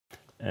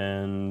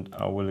And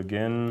I will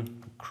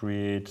again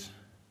create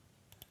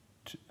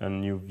a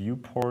new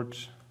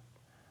viewport,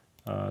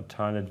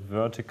 tile it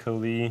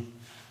vertically,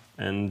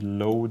 and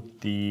load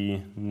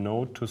the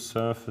node to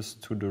surface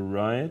to the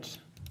right.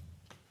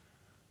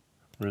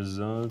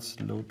 Results,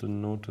 load the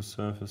node to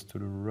surface to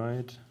the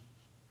right.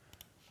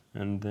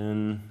 And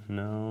then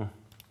now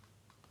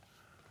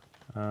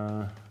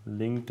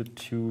link the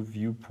two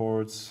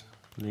viewports,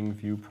 link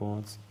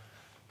viewports,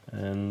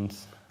 and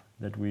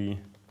that we,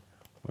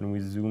 when we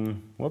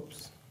zoom,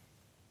 whoops,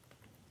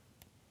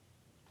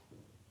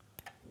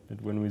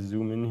 that when we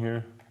zoom in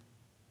here,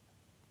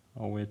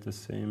 oh wait, the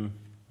same,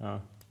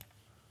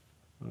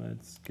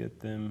 let's get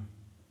them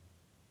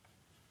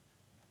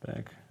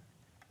back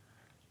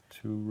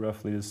to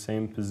roughly the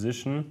same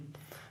position.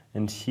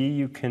 And here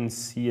you can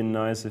see a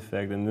nice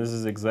effect, and this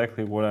is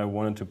exactly what I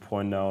wanted to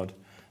point out.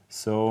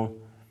 So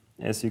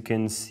as you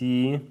can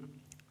see,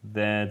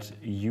 that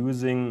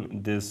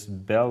using this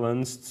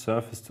balanced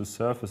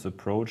surface-to-surface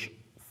approach,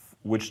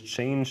 which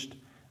changed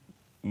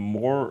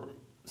more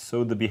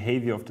so the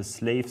behavior of the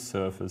slave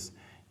surface,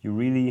 you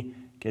really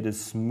get a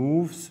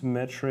smooth,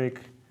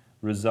 symmetric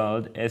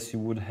result as you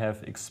would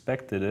have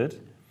expected it.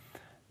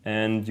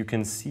 And you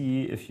can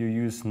see if you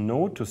use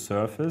node to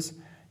surface,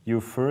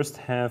 you first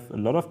have a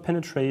lot of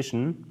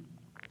penetration,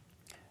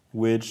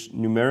 which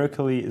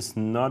numerically is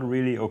not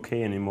really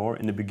okay anymore.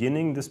 In the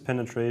beginning, this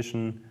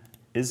penetration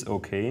is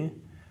okay.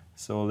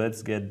 So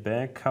let's get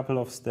back a couple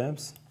of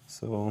steps.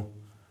 So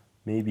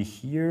maybe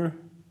here,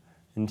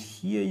 and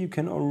here you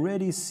can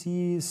already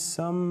see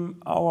some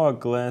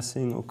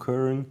hourglassing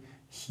occurring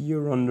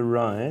here on the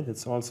right.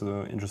 It's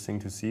also interesting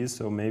to see.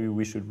 So maybe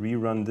we should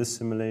rerun this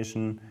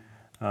simulation.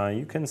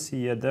 You can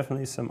see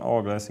definitely some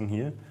hourglassing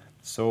here.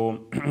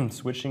 So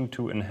switching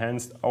to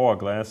enhanced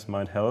hourglass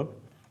might help.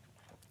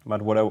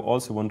 But what I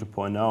also want to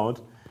point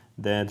out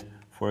that,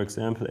 for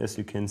example, as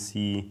you can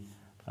see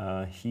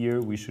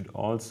here, we should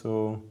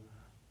also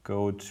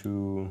go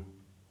to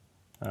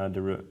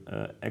the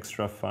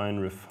extra fine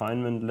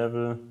refinement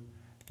level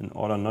in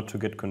order not to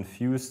get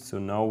confused. So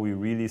now we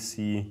really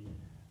see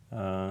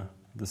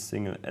the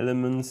single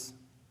elements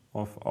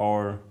of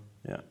our,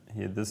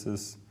 here this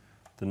is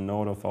the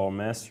node of our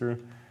master.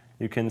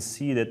 You can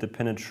see that the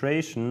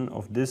penetration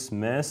of this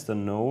master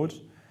node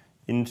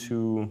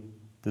into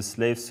the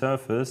slave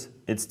surface,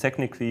 it's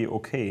technically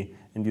okay.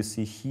 And you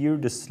see here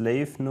the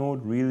slave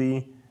node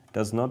really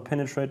does not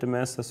penetrate the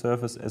master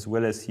surface as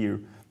well as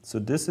here. So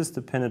this is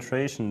the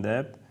penetration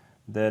depth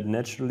that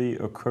naturally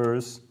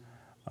occurs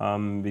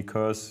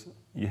because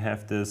you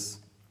have this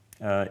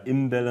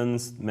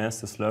imbalanced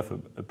master-slave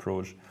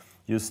approach.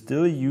 You're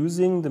still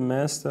using the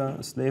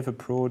master-slave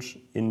approach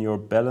in your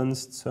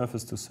balanced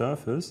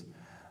surface-to-surface.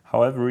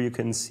 However, you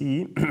can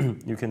see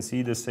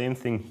the same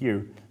thing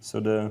here. So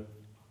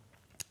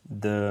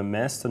the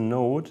master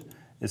node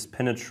is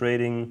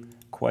penetrating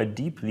quite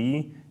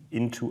deeply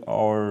into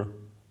our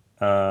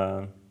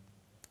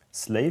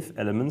slave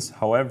elements.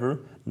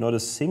 However, not a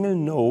single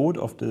node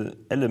of the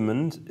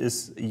element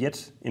is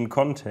yet in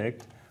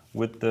contact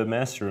with the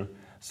master.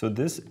 So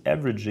this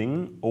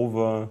averaging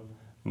over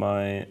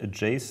my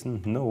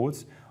adjacent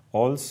nodes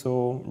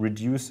also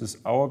reduces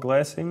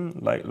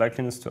hourglassing,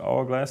 likeliness to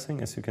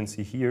hourglassing, as you can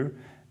see here,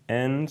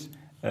 and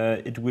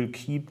it will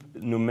keep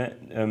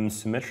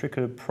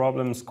symmetrical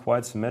problems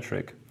quite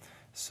symmetric.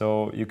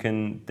 So you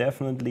can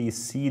definitely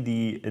see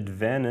the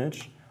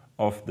advantage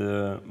of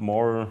the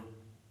more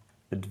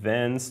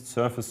advanced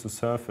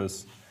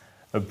surface-to-surface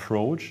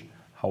approach.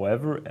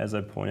 However, as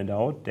I pointed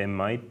out, there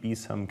might be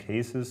some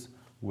cases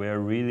where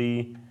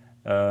really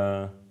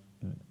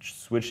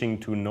switching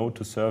to node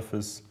to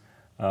surface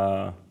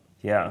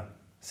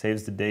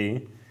saves the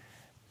day,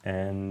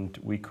 and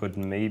we could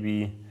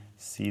maybe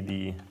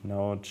see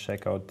now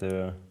check out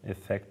the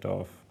effect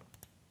of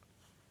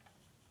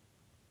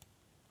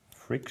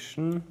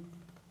friction.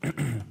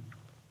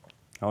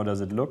 How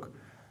does it look?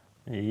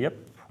 Yep,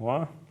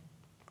 well,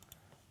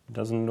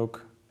 doesn't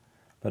look,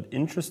 but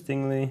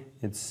interestingly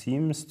it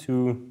seems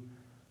to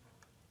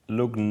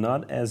look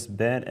not as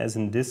bad as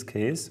in this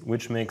case,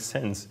 which makes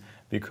sense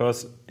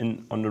because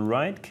on the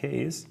right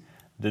case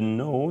the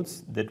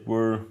nodes that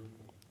were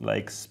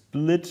like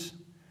split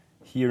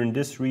here in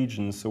this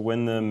region, so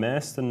when the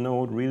master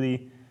node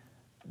really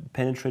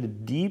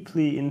penetrated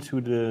deeply into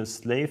the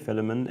slave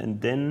element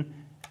and then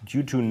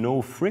due to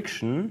no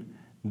friction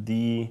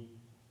the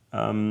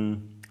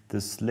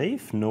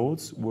slave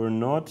nodes were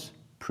not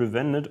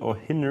prevented or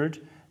hindered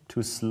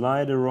to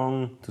slide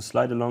along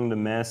the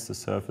master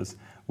surface,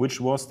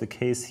 which was the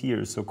case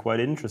here. So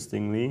quite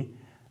interestingly,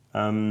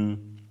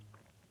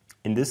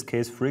 in this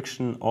case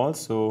friction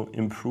also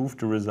improved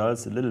the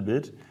results a little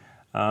bit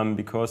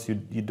because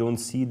you don't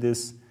see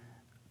this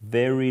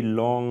very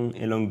long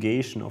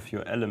elongation of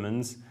your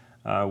elements,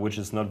 which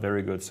is not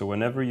very good. So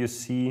whenever you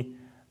see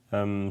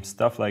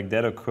stuff like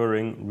that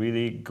occurring,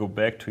 really go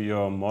back to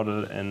your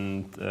model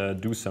and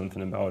do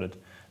something about it.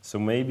 So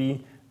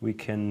maybe we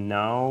can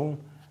now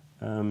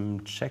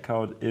check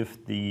out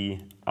if the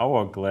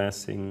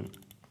hourglassing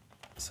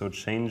So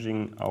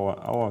changing our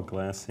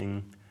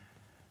hourglassing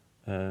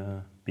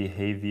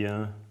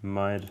behavior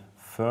might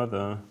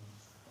further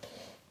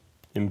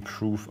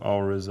improve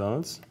our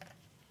results.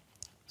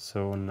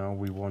 So now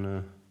we want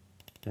to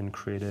then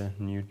create a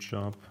new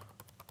job,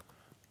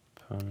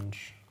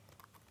 punch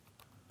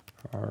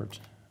hard.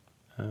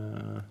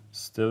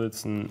 Still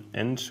it's an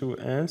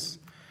N2S,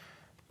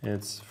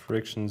 it's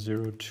friction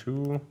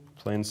 0.2,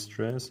 plane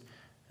stress,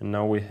 and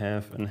now we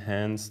have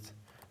enhanced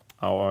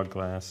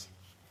hourglass.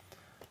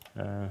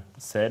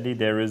 Sadly,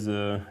 there is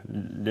a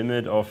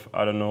limit of,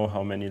 I don't know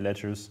how many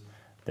letters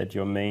that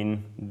the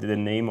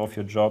name of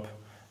your job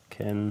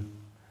can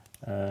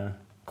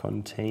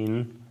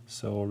contain.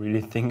 So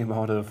really think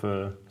about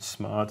a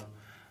smart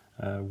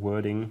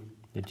wording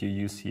that you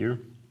use here.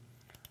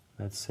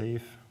 Let's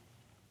save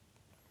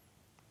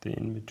the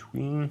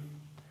in-between.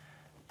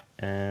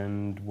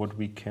 And what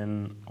we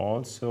can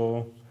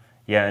also,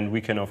 and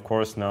we can of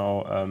course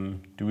now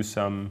do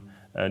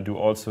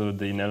also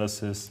the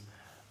analysis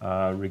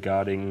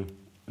regarding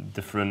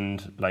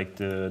different, like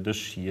the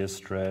shear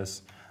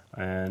stress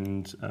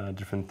and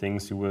different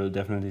things. You will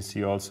definitely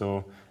see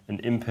also an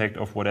impact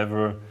of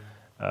whatever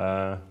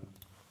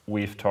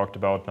we've talked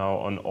about now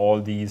on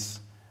all these.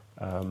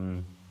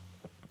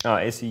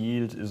 AC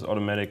yield is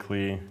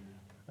automatically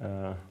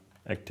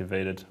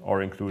activated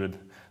or included.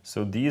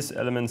 So these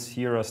elements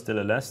here are still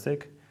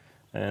elastic,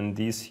 and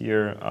these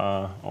here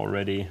are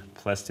already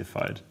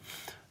plastified.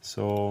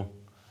 So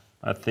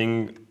I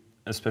think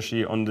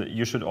especially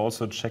you should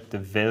also check the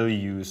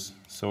values.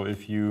 So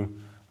if you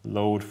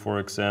load, for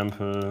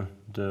example,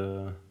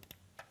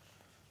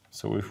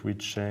 so if we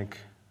check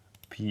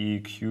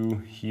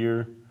PEQ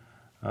here,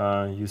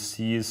 you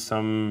see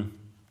some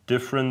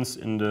difference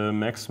in the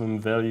maximum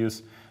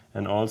values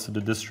and also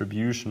the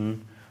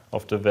distribution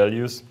of the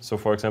values. So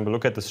for example,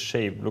 look at this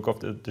shape. Look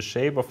at the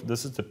shape of,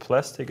 this is the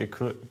plastic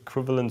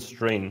equivalent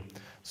strain.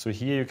 So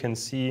here you can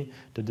see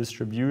the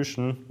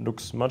distribution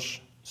looks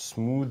much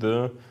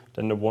smoother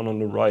than the one on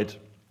the right.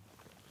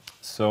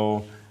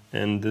 So,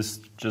 and this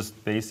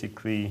just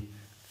basically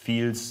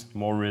feels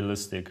more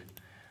realistic.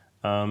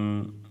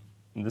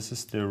 This is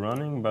still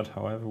running, but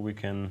however we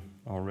can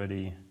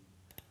already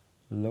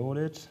load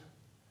it.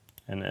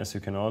 And as you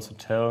can also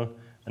tell,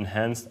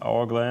 enhanced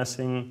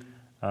hourglassing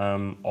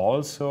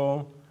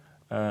also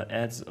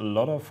adds a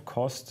lot of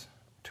cost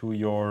to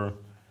your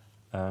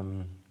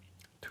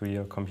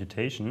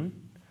computation.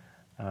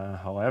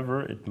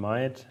 However, it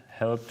might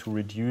help to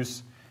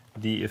reduce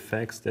the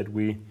effects that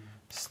we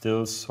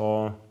still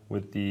saw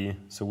with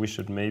so we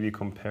should maybe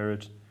compare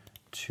it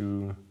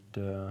to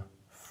the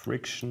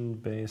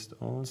friction-based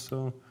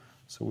also.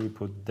 So we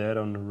put that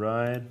on the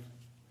right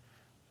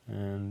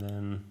and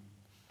then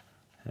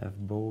have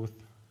both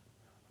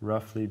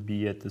roughly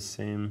be at the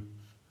same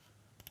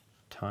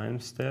time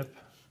step.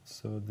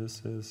 So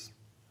this is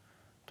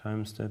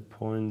time step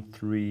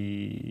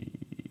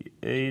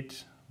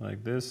 0.38,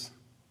 like this.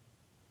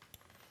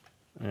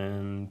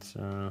 And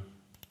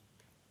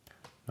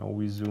now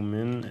we zoom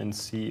in and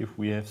see if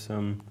we have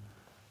some,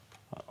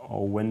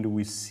 or when do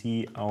we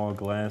see our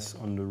glass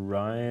on the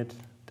right,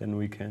 then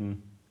we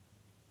can,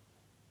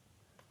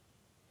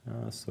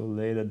 so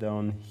later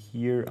down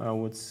here I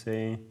would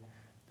say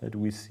that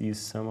we see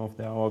some of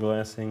the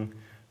hourglassing,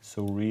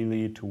 so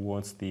really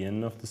towards the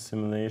end of the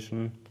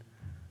simulation.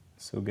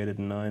 So get it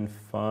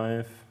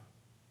 9.5,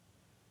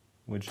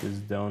 which is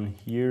down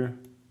here,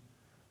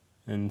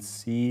 and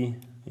see,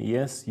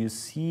 yes, you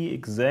see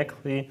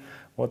exactly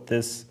what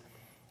this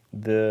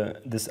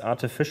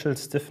artificial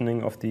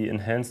stiffening of the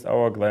enhanced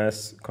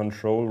hourglass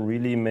control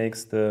really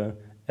makes the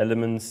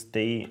elements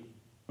stay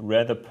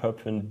rather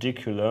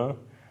perpendicular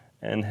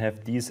and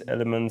have these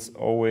elements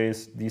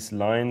always, these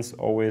lines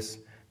always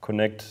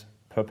connect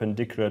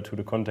perpendicular to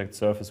the contact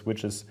surface,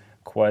 which is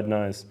quite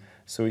nice.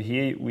 So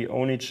here we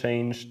only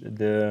changed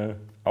the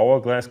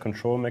hourglass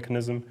control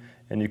mechanism,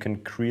 and you can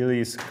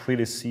clearly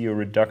see a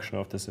reduction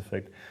of this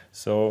effect.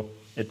 So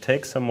it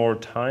takes some more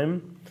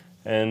time,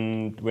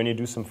 and when you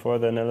do some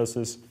further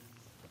analysis,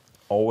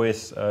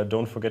 always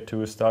don't forget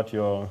to start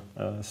your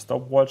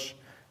stopwatch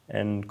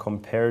and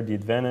compare the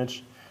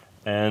advantage.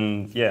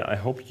 And yeah, I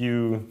hope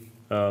you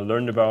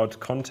learned about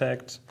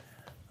Kontakt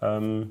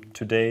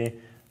today.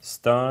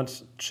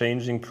 Start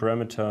changing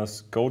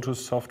parameters, go to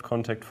soft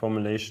contact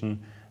formulation,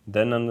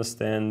 then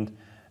understand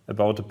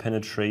about the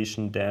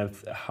penetration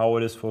depth, how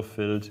it is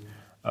fulfilled.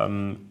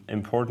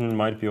 Important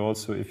might be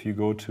also if you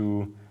go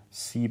to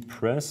C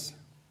press,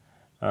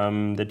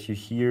 that you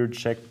here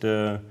check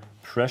the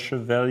pressure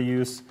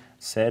values.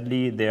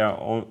 Sadly, they are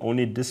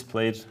only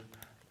displayed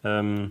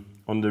on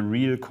the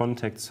real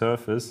contact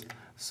surface,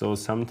 so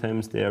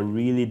sometimes they are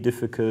really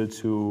difficult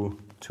to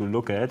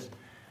look at.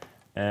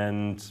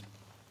 And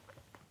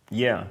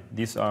yeah,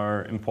 these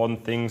are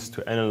important things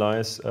to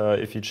analyze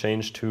if you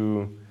change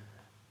to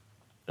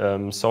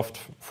soft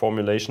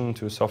formulation,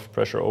 to soft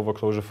pressure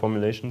overclosure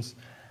formulations.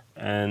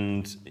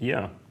 And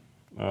yeah,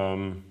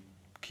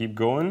 keep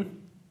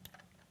going,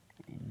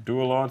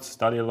 do a lot,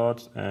 study a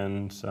lot,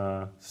 and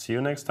see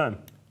you next time.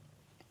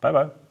 Bye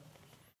bye.